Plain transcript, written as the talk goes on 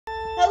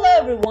Hello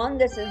everyone,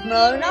 this is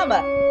Marlyonama,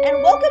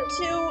 and welcome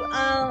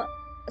to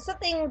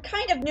something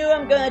kind of new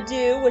I'm gonna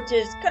do, which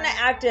is gonna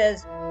act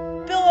as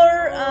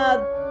filler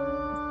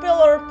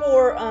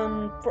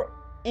for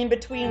in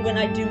between when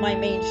I do my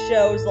main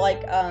shows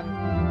like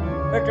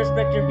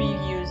retrospective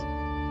reviews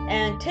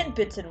and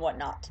tidbits and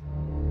whatnot.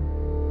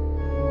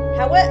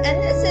 However,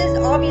 and this is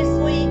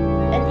obviously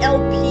an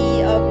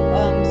LP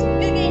of some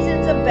good games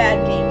and some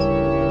bad games.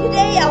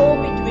 Today I will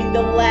be doing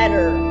the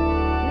latter.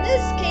 In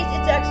this case,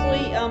 it's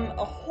actually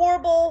a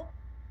horrible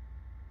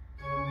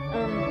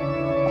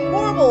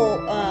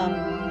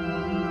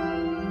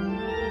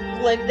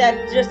flick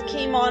that just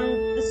came on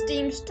the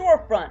Steam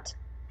storefront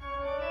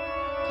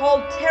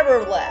called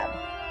Terror Lab.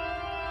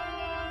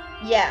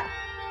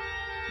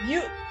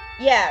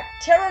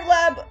 Terror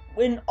Lab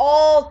in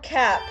all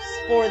caps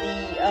for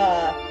the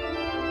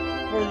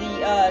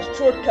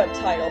shortcut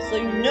title, so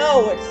you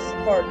know it's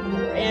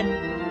hardcore. And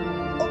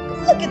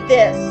look at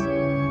this.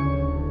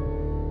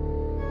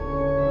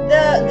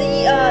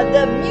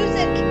 The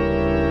music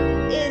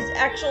is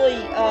actually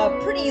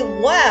pretty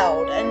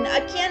loud, and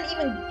I can't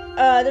even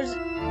this is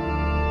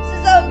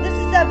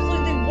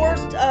absolutely the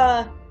worst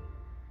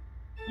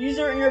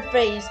user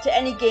interface to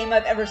any game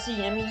I've ever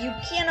seen. I mean, you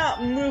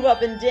cannot move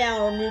up and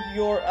down or move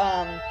your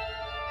I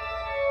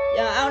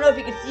don't know if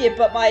you can see it,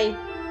 but my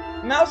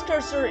mouse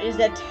cursor is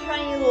that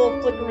tiny little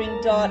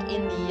flickering dot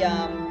in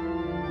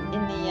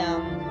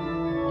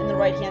the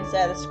right hand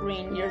side of the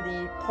screen near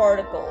the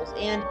particles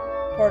and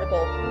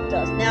particle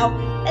dust. Now,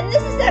 and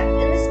this is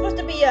supposed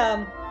to be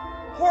a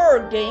horror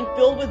game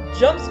filled with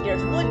jump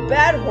scares, a really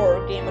bad horror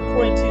game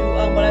according to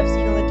what I've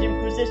seen on the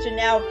Jimquisition.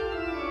 Now,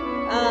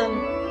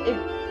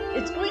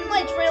 its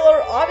Greenlight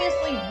trailer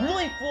obviously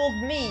really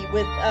fooled me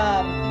with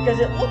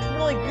because it looked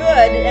really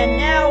good, and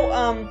now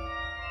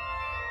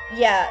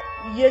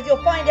as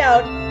you'll find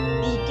out,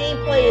 the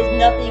gameplay is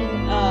nothing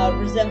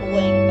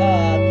resembling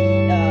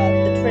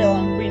the trailer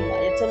on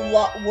Greenlight. It's a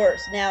lot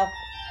worse. Now,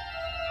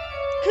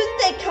 couldn't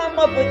they come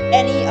up with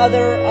any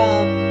other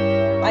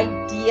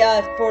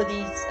idea for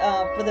these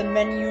for the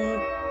menu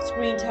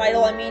screen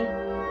title? I mean,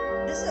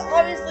 this is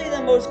obviously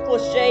the most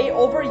cliche,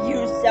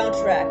 overused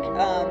soundtrack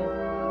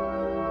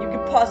you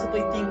could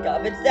possibly think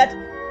of. It's that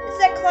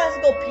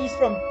classical piece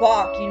from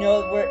Bach, you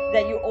know,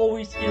 that you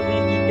always hear when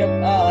you think of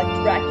like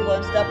Dracula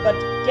and stuff. But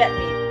get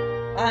me.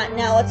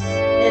 Now it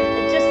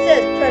just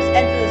says press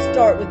enter to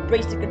start with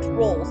basic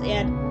controls,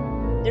 and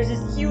there's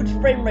this huge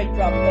frame rate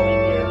drop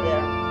going here and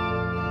there.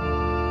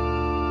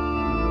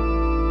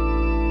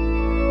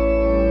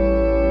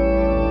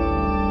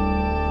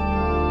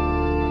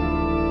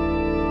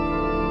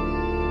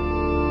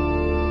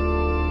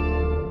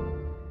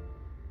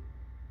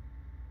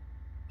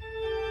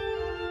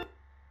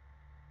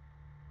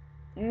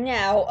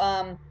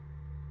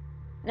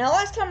 Now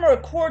last time I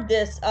recorded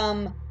this,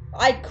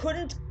 I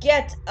couldn't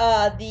get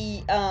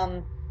the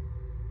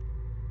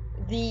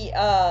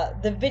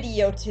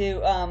video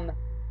to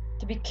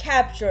be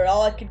captured.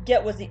 All I could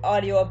get was the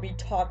audio of me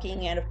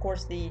talking and of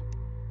course the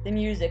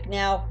music.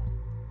 Now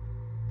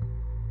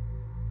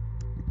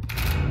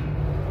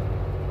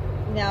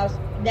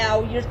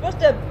you're supposed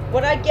to,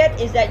 what I get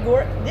is that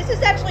this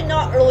is actually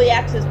not early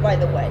access, by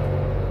the way.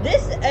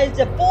 This is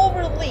a full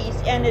release,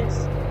 and the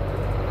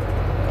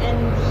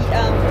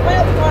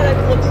final product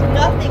looks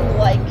nothing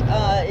like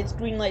its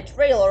Greenlight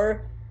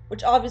trailer,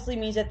 which obviously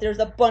means that there's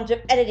a bunch of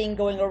editing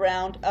going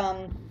around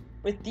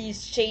with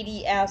these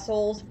shady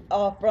assholes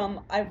from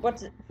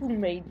who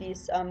made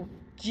these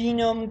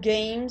Genome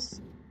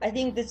Games? I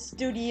think the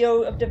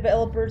studio of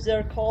developers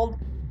are called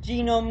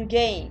Genome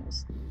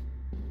Games.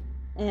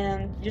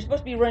 And you're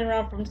supposed to be running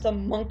around from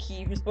some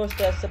monkey who's supposed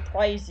to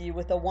surprise you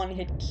with a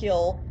one-hit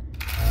kill.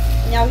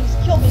 Now, he's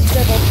killed me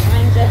several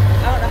times, and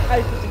I don't know how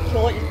you're supposed to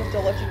kill it. You're supposed to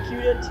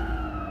electrocute it.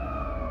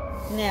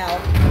 Now,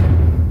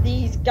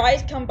 these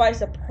guys come by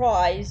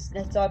surprise,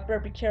 so I better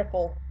be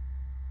careful.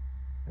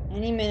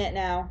 Any minute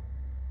now.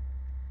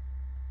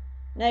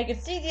 Now, you can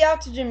see the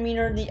oxygen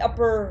meter in the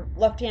upper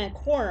left-hand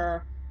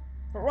corner.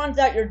 If it runs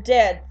out, you're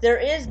dead. There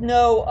is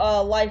no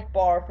life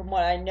bar, from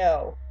what I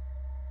know.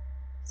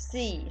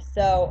 This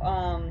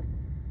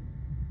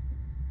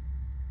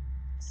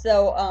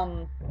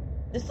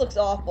looks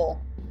awful.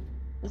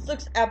 This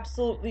looks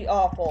absolutely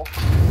awful.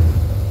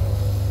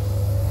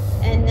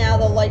 And now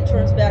the light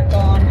turns back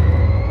on.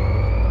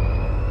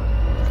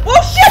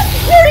 Oh shit!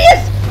 There he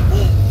is!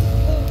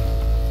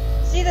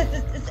 See,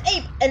 this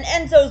ape, and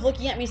Enzo's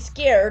looking at me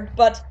scared,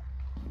 but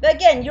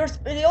again,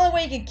 the only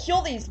way you can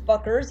kill these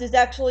fuckers is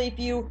actually if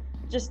you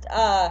just,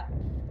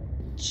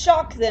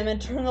 shock them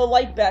and turn the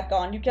light back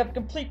on. You can have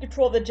complete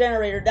control of the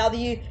generator. Now,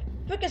 the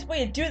quickest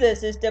way to do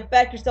this is to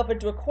back yourself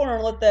into a corner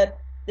and let the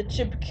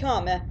chip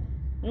come.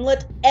 And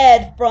let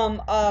Ed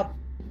from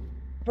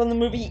the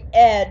movie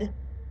Ed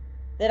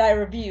that I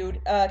reviewed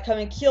come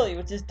and kill you.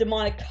 It's his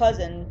demonic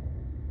cousin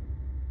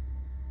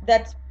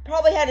that's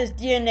probably had his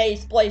DNA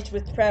spliced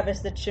with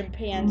Travis the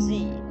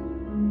chimpanzee.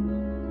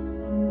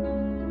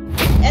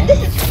 And this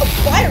is a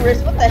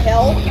virus. What the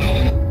hell?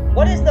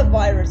 What is the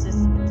virus?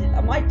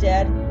 Am I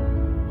dead?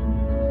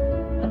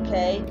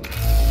 Okay.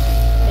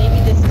 Maybe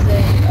this is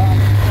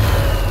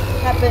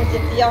happens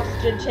if the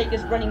oxygen tank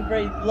is running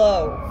very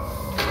low.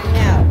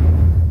 Now,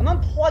 I'm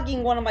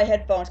unplugging one of my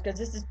headphones because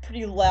this is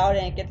pretty loud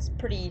and it gets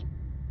pretty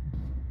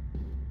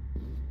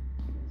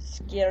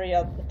scary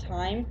all the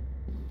time.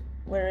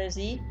 Where is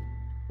he?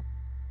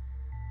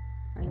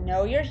 I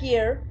know you're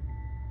here.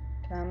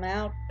 Come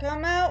out,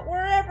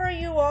 wherever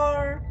you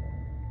are.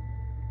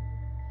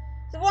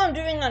 So what I'm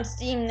doing on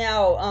Steam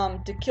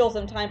now, to kill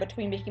some time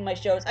between making my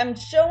shows, I'm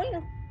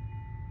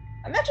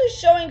actually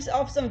showing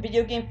off some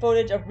video game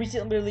footage of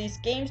recently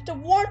released games to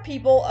warn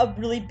people of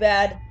really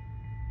bad,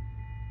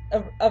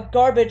 of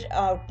garbage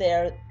out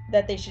there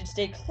that they should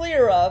stay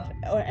clear of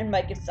and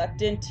might get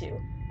sucked into.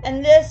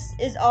 And this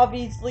is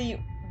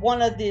obviously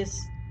one of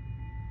these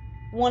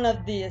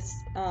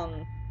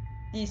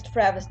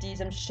travesties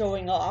I'm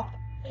showing off.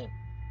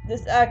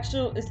 This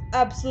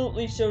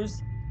absolutely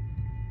shows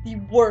the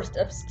worst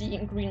of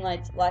Steam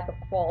Greenlight's lack of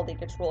quality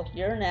control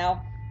here.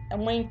 Now,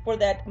 I'm waiting for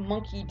that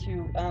monkey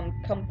to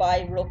come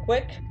by real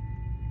quick.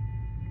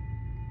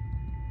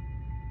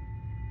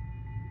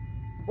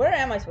 Where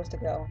am I supposed to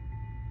go?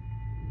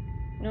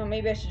 No,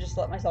 maybe I should just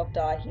let myself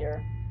die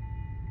here.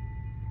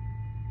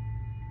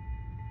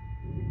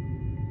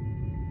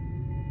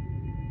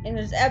 And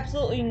there's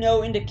absolutely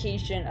no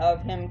indication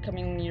of him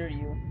coming near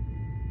you.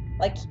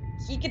 Like,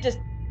 he could just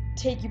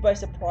take you by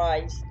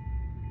surprise.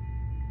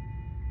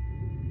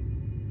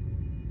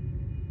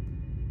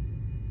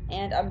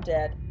 And I'm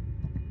dead.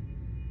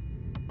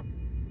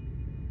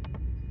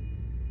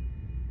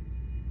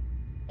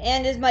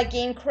 And is my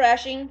game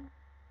crashing?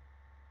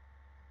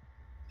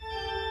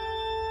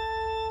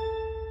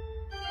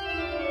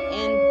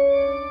 And,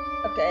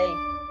 okay.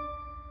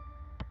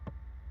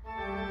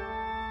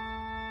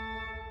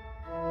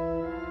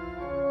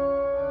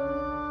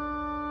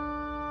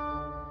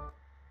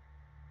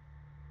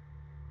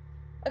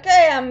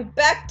 Okay, I'm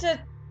back to...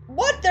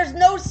 What? There's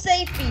no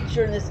save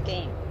feature in this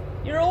game.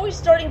 You're always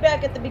starting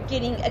back at the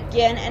beginning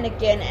again and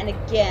again and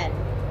again.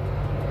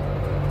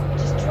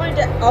 Just trying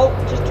to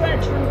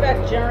turn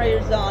back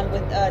generators on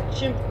with a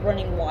chimp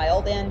running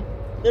wild, and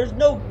there's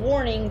no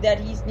warning that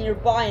he's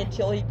nearby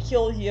until he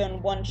kills you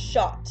in one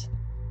shot.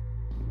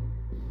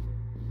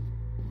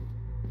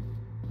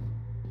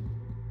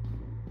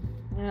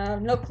 I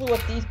have no clue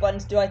what these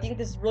buttons do. I think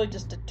this is really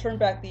just to turn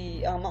back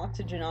the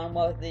oxygen on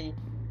while the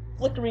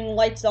flickering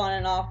lights on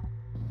and off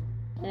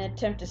in an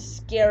attempt to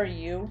scare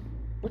you.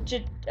 Which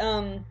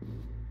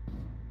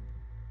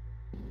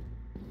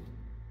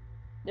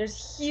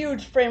there's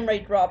huge frame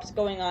rate drops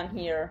going on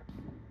here,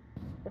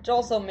 which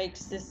also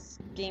makes this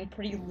game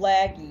pretty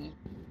laggy.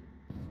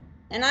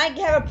 And I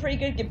have a pretty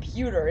good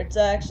computer. It's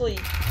actually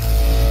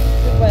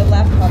good by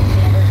laptop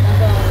standards. I'm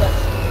gonna let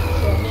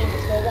you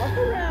go walk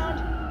around.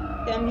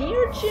 Come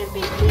here,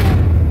 Chimpy Chimp.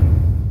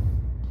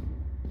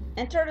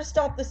 Enter to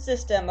stop the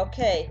system.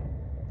 Okay.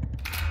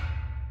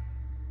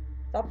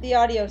 Stop the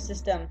audio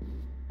system.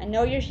 I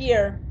know you're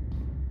here.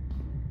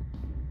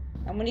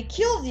 And when he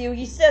kills you,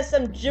 he says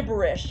some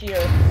gibberish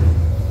here.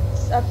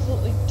 It's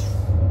absolutely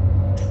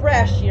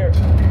trash here.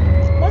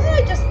 Wasn't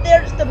I just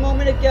there just a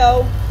moment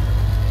ago?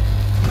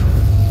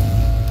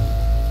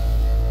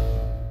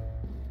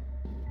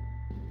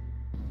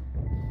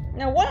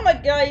 Now, one of my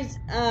guys,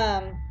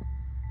 now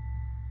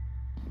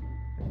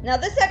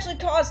this actually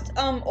cost,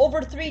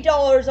 over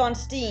 $3 on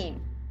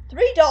Steam.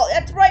 $3,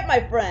 that's right, my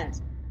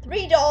friends.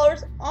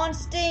 $3 on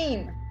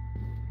Steam.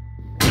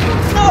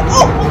 No,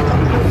 oh!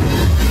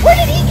 Where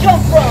did he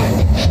come from?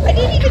 I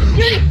didn't even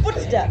hear any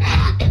footsteps.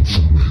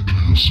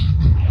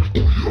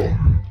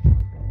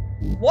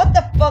 What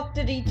the fuck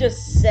did he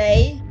just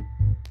say?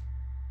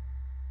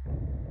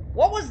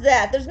 What was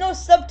that? There's no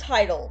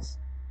subtitles.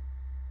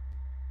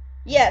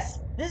 Yes,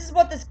 this is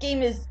what this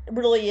game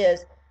really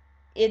is.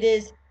 It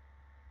is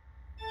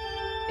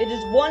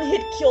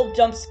one-hit kill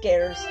jump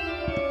scares.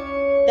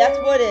 That's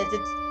what it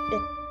is.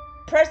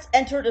 Press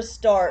enter to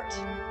start.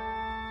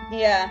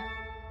 Yeah.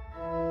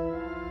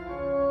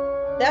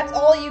 That's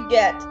all you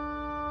get.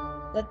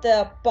 Let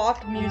the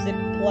Bach music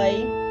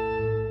play.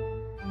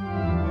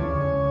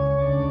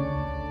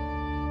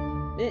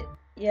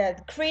 Yeah,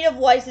 the creative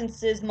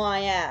license is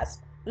my ass.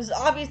 This is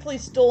obviously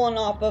stolen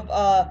off of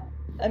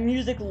a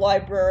music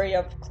library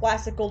of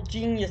classical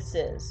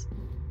geniuses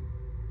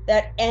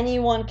that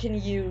anyone can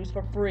use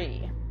for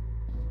free.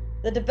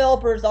 The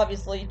developers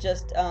obviously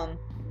just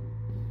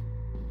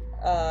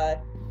I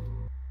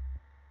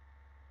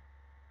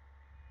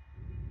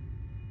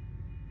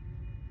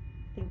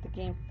think the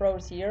game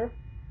froze here.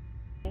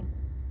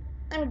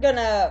 I'm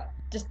gonna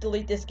just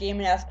delete this game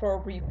and ask for a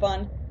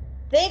refund.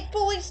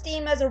 Thankfully,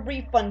 Steam has a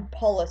refund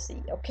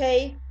policy,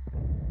 okay?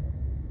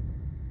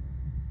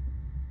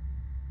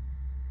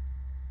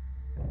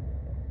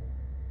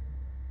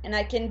 And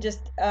I can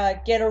just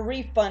get a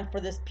refund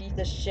for this piece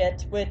of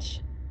shit, which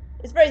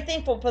is very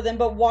thankful for them,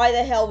 but why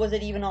the hell was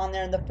it even on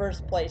there in the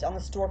first place, on the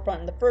storefront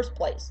in the first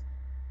place?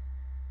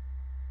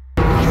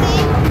 See?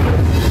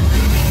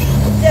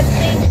 It's that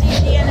same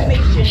CG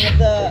animation of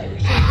the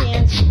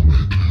chimpanzee.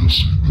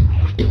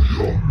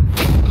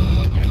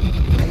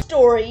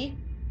 story,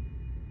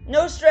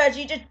 no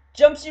strategy, just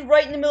jumps you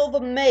right in the middle of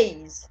a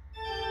maze.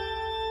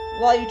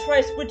 While you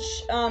try to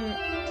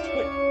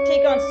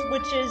take on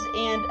switches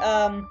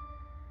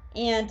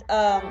and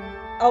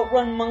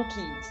outrun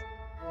monkeys.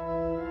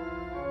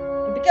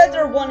 And because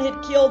they're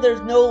one-hit kill,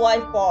 there's no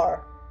life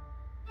bar.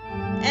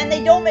 And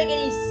they don't make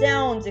any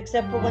sounds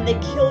except for when they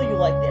kill you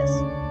like this.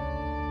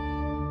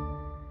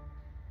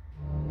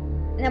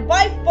 Now,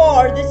 by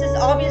far, this is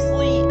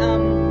obviously,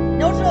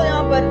 no, it's early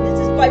on, but this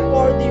is by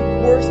far the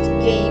worst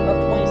game of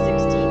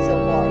 2016 so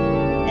far.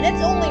 And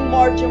it's only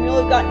March, and we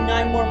only got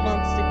 9 more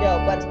months to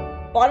go.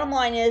 But bottom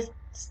line is,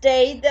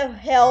 stay the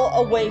hell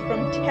away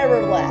from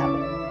Terror Lab.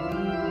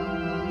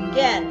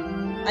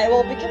 Again, I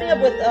will be coming up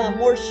with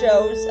more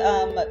shows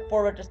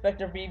for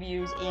retrospective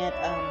reviews and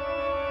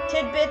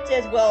tidbits,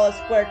 as well as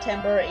Square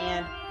Temper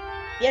and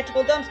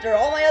Theatrical Dumpster.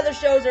 All my other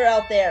shows are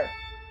out there.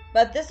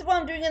 But this is what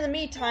I'm doing in the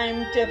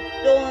meantime to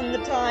fill in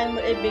the time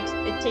it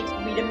takes for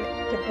me to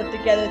put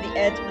together the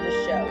edits for the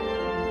show.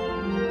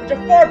 Which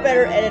are far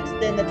better edits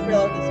than the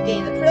trailer of this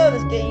game. The trailer of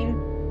this game,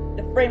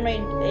 the frame rate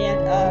and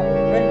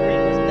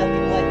rendering was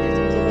nothing like this.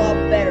 It was a lot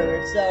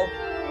better. So,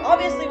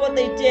 obviously what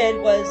they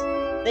did was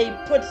they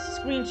put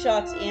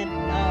screenshots and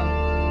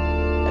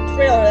a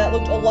trailer that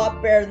looked a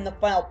lot better than the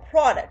final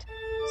product.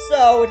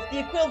 So, it's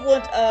the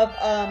equivalent of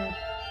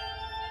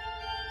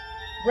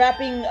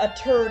wrapping a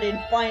turd in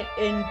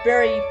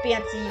very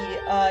fancy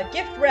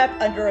gift wrap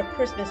under a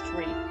Christmas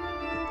tree,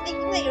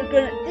 thinking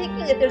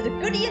that there's a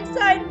goodie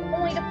inside,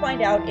 only to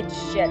find out it's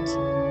shit.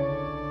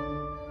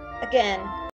 Again,